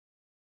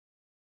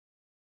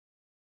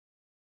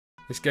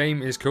This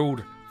game is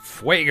called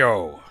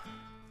Fuego.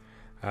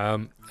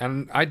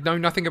 And I know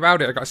nothing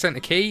about it. I got sent a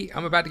key.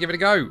 I'm about to give it a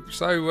go.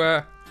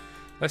 So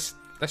let's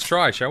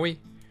try, shall we?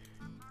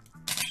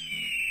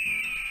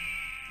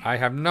 I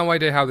have no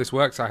idea how this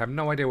works. I have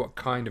no idea what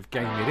kind of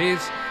game it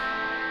is.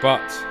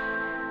 But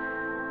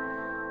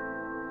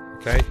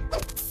okay.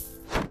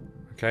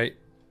 Okay.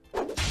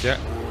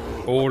 Get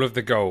all of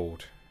the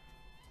gold.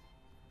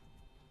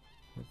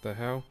 What the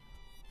hell?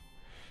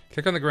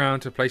 Click on the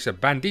ground to place a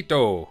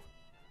bandito.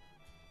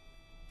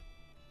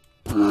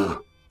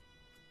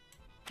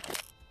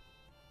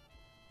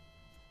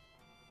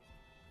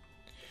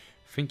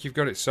 Think you've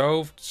got it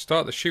solved?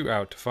 Start the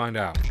shootout to find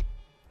out.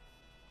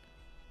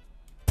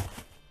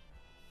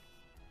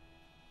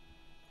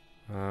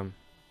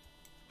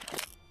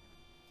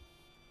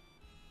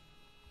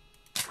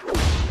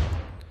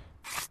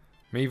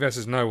 Me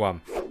versus no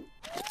one.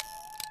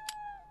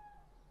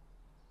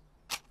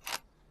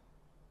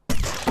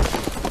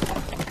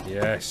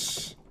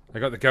 Yes. I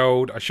got the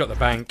gold. I shot the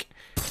bank.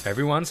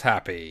 Everyone's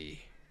happy.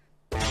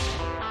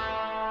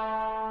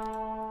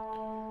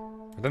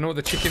 I don't know what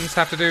the chickens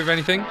have to do with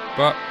anything,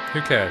 but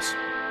who cares?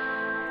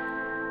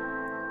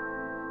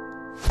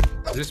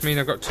 Does this mean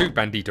I've got 2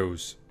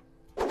 banditos?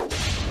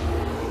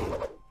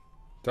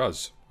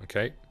 Does.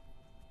 Okay.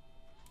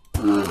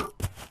 I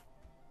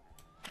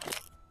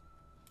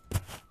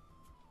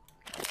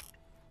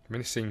mean,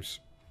 it seems...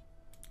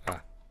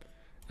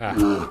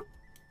 Here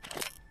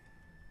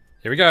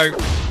we go.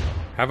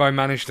 Have I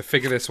managed to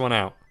figure this one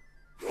out?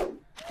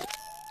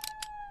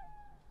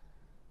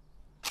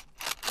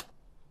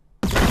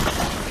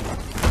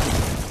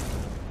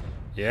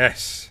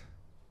 Yes.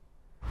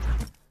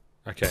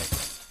 Okay.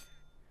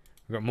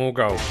 We've got more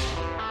gold.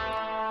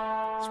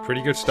 It's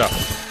pretty good stuff.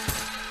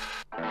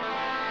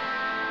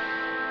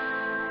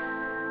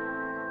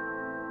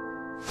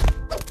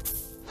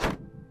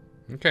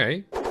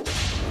 Okay.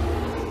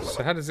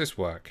 So how does this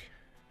work?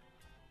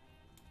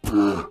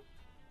 Not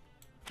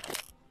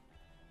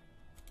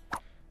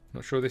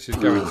sure this is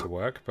going to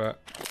work,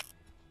 but...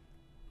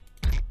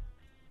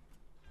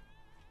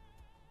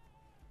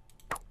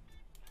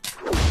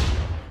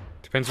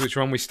 Depends which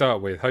one we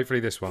start with. Hopefully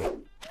this one.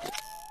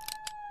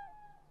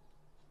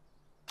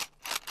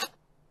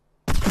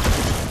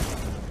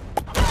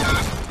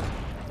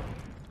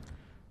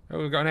 Oh,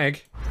 we've got an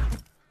egg.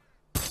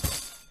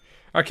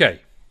 Okay.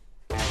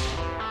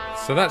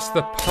 So that's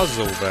the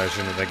puzzle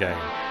version of the game.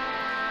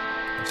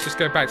 Let's just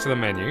go back to the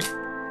menu.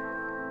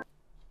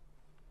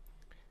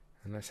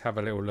 And let's have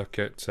a little look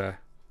at... look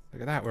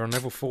at that, we're on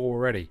level 4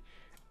 already.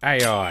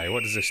 AI,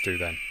 what does this do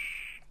then?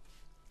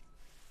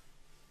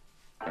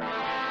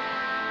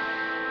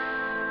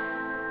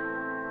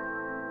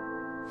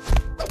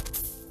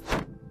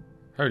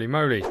 Holy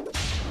moly. I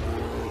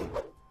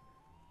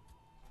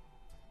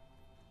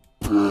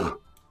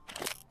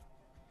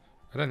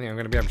don't think I'm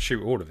going to be able to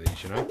shoot all of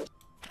these, you know?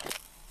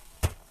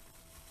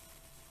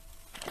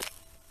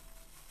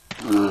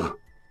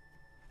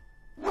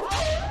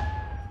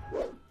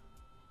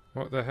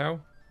 What the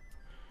hell?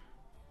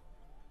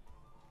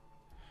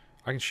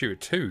 I can shoot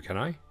at 2, can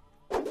I?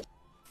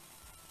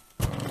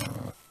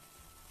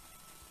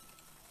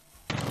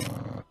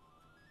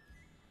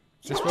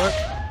 Does this work?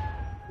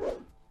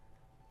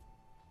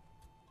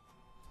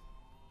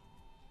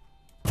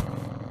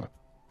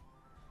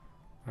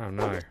 Oh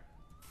no.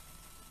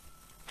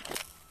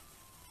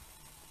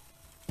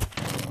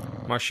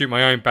 Might shoot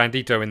my own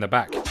bandito in the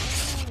back.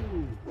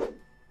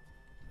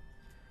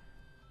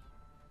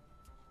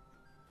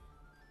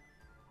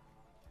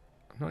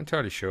 I'm not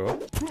entirely sure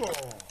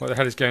what the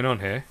hell is going on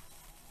here.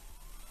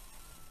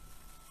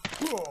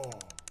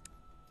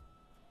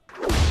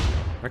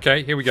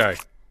 Okay, here we go.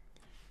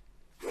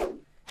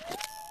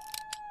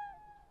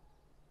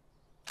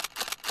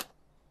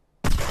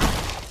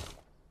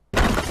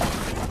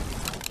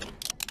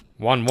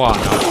 One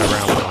after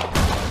round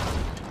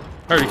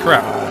 1. Holy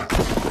crap.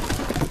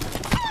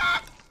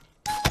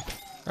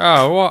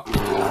 Oh, what?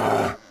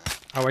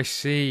 Oh, I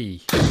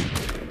see.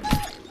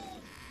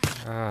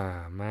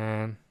 Ah,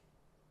 man.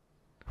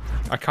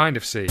 I kind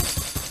of see.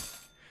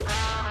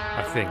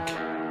 I think.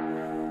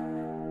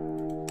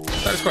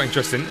 That was quite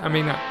interesting. I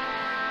mean,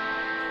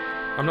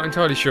 I'm not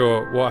entirely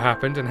sure what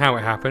happened and how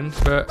it happened,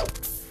 but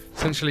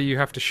essentially you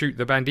have to shoot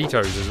the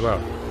banditos as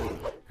well.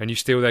 And you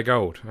steal their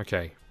gold.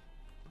 Okay.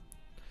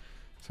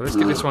 So let's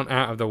get this one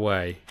out of the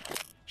way.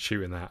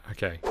 Shooting that.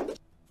 Okay.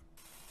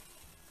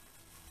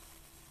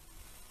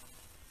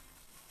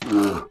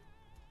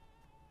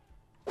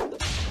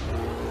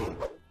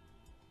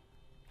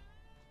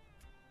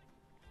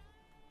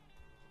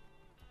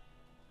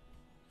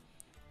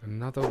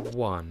 Another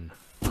one.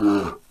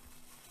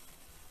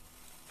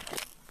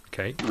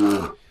 Okay.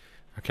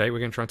 Okay, we're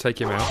going to try and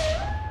take him out.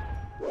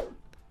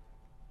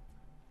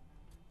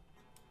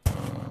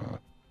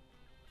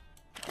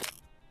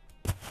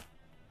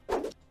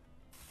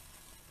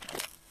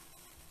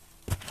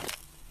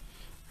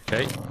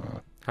 Okay.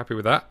 Happy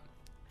with that.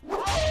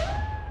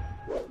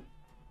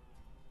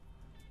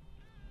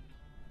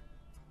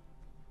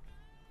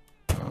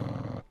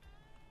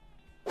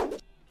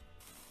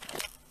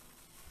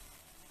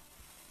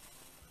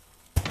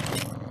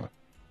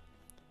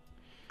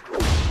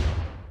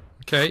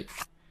 Okay.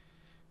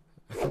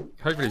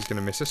 Hopefully he's going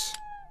to miss us.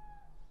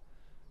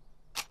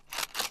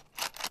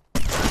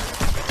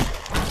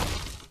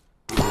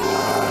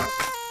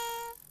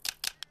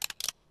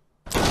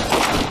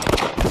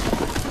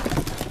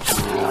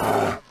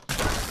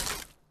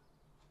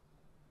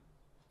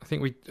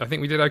 I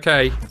think we did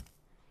okay.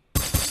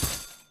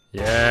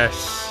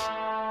 Yes.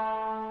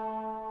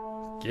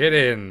 Get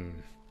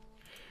in.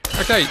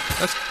 Okay,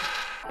 that's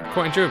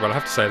quite enjoyable, I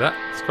have to say that.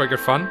 It's quite good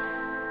fun.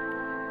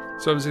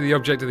 So obviously the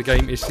object of the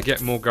game is to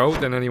get more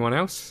gold than anyone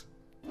else.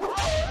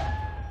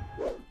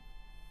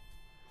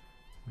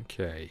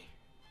 Okay.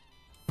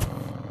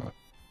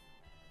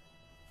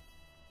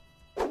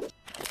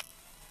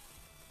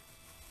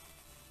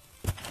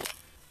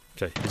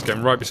 Okay, he's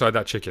getting right beside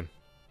that chicken.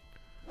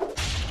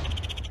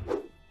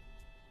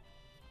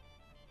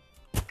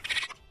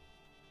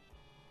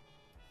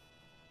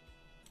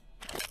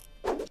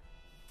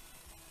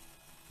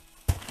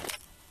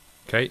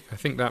 Okay, I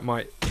think that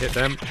might hit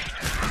them.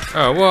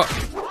 Oh, what?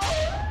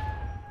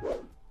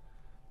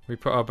 We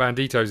put our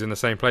banditos in the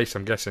same place,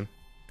 I'm guessing.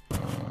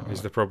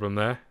 Is the problem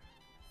there.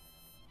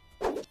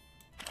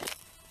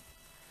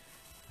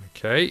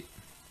 Okay.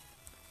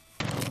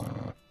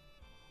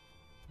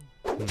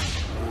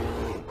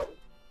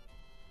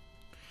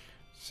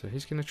 So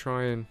he's going to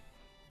try and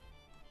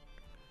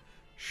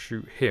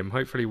shoot him.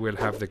 Hopefully we'll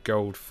have the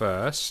gold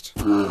first.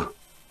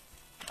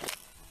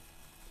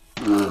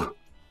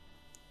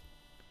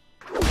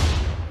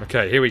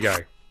 Okay, here we go.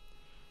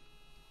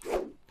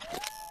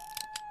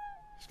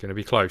 It's going to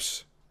be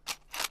close.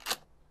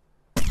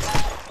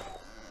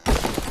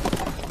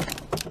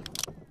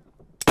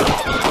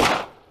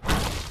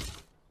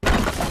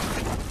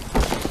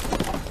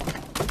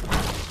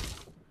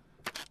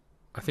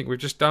 I think we've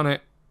just done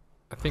it.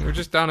 I think we've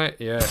just done it.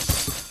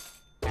 Yes.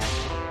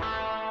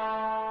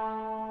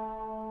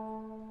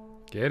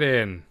 Get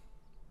in.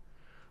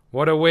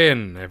 What a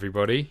win,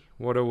 everybody.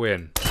 What a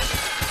win.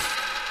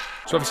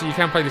 So obviously you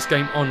can play this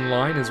game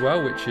online as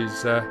well, which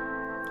is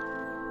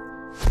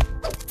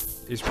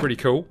pretty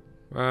cool.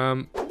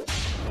 I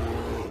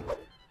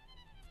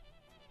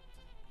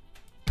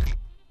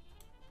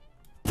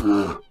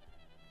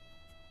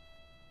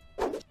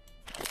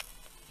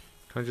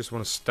just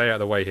want to stay out of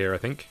the way here, I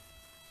think.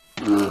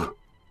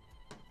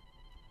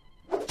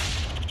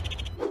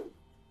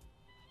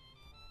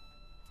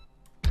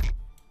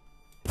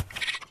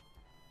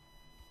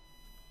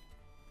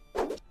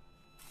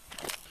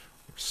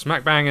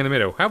 Smack bang in the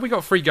middle. How have we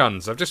got 3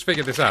 guns? I've just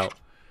figured this out.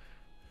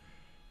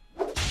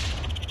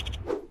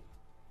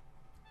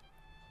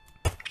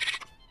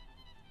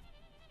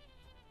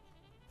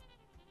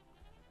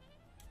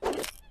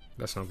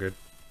 That's not good.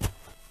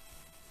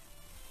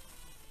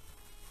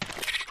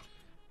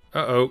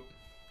 Uh-oh.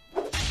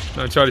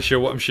 Not entirely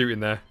sure what I'm shooting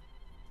there.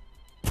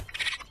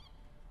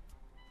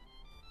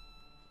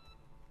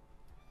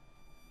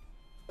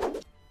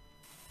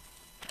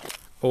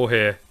 Or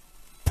here.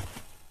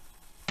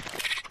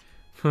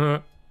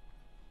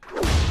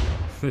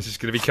 This is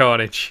going to be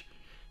carnage.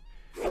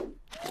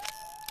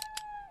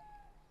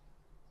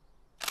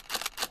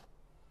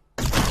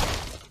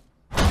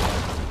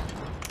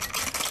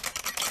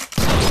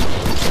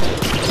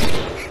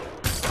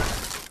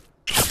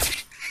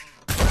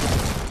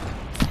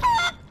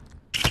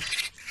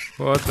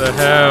 What the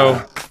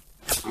hell?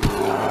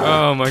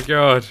 Oh my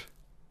god.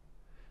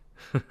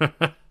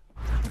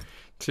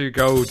 2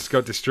 golds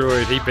got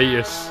destroyed. He beat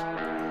us.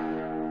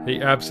 He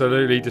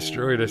absolutely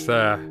destroyed us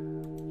there.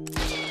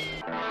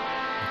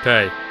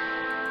 Okay.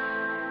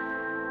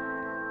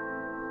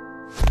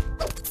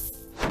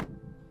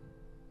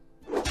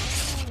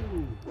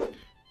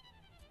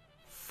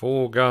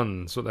 Four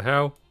guns. What the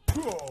hell?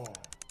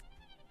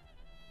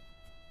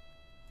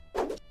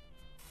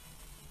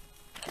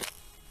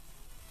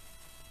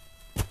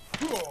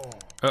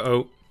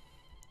 Uh-oh.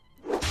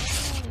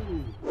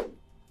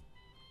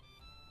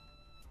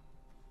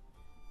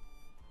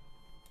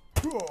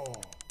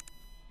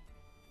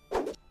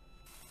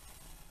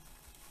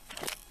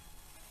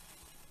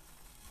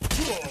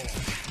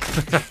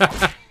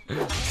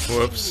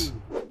 Whoops.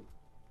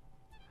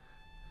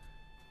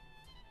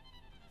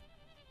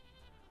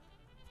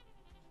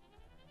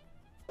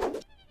 I'm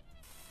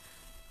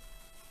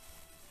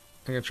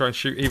gonna try and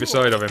shoot either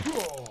side of him.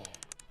 Oh,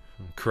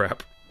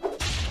 crap.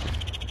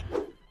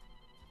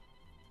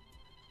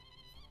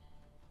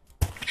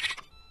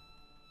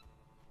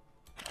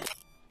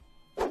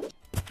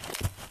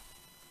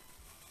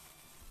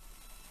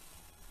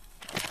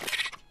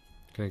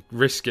 Gonna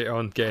risk it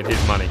on getting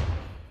his money.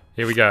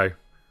 Here we go.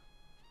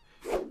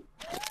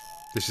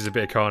 This is a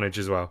bit of carnage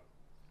as well.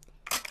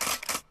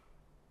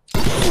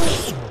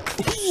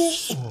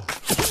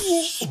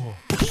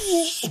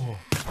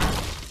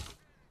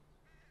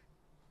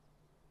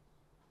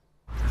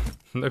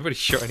 Nobody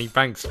shot any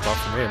banks apart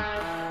from him.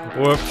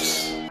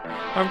 Whoops.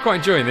 I'm quite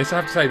enjoying this,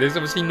 I have to say. There's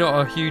obviously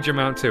not a huge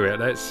amount to it.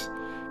 Let's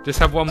just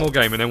have one more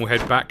game and then we'll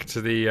head back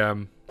to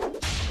the...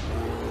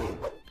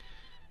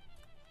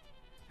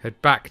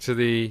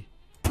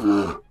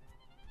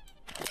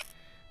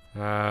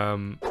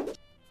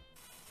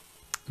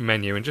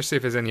 menu and just see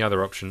if there's any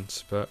other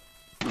options, but...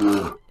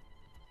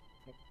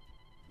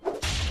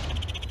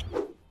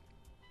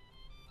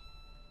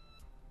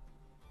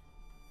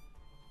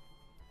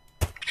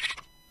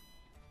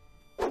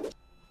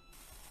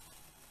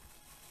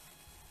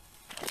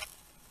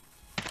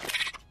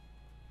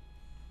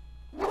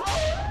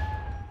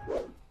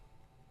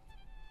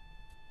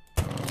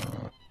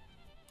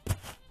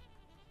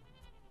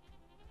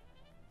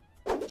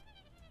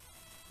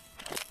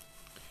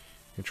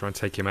 try and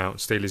take him out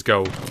and steal his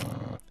gold.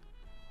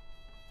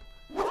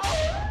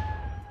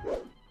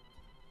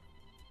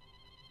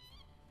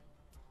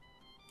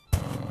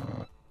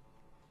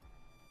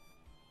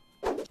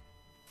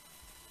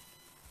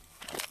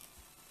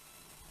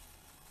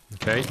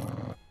 Okay.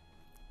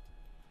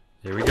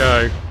 Here we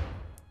go.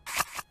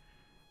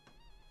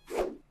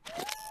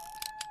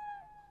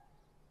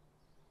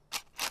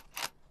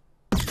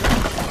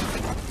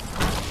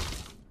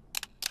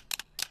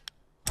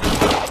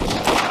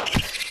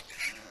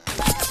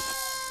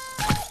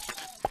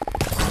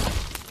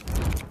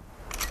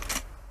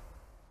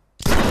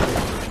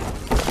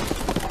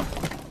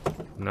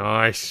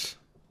 Nice.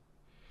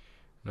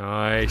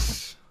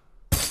 Nice.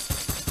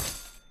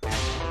 Look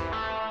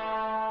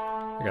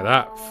at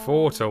that.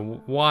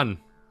 4-1.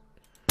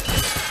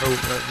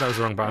 Oh, that was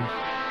the wrong button.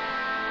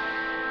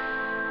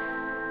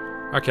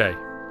 Okay.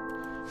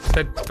 Let's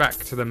head back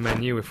to the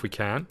menu if we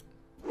can.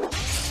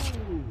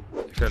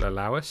 If it'll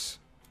allow us.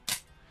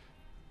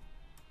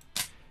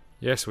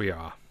 Yes, we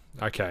are.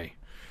 Okay.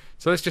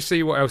 So let's just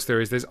see what else there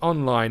is. There's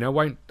online. I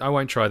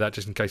won't try that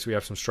just in case we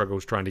have some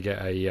struggles trying to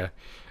get a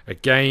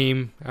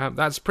game.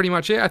 That's pretty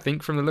much it, I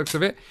think, from the looks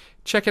of it.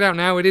 Check it out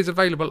now. It is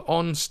available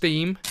on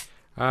Steam.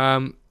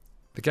 The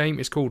game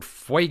is called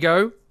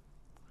Fuego,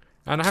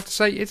 and I have to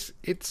say it's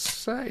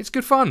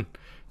good fun.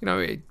 You know,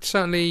 it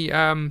certainly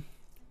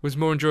was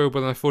more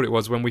enjoyable than I thought it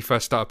was when we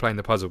first started playing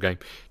the puzzle game.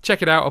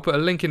 Check it out. I'll put a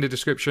link in the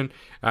description.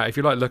 If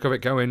you like the look of it,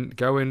 go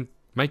and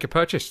make a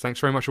purchase. Thanks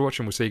very much for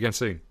watching. We'll see you again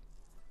soon.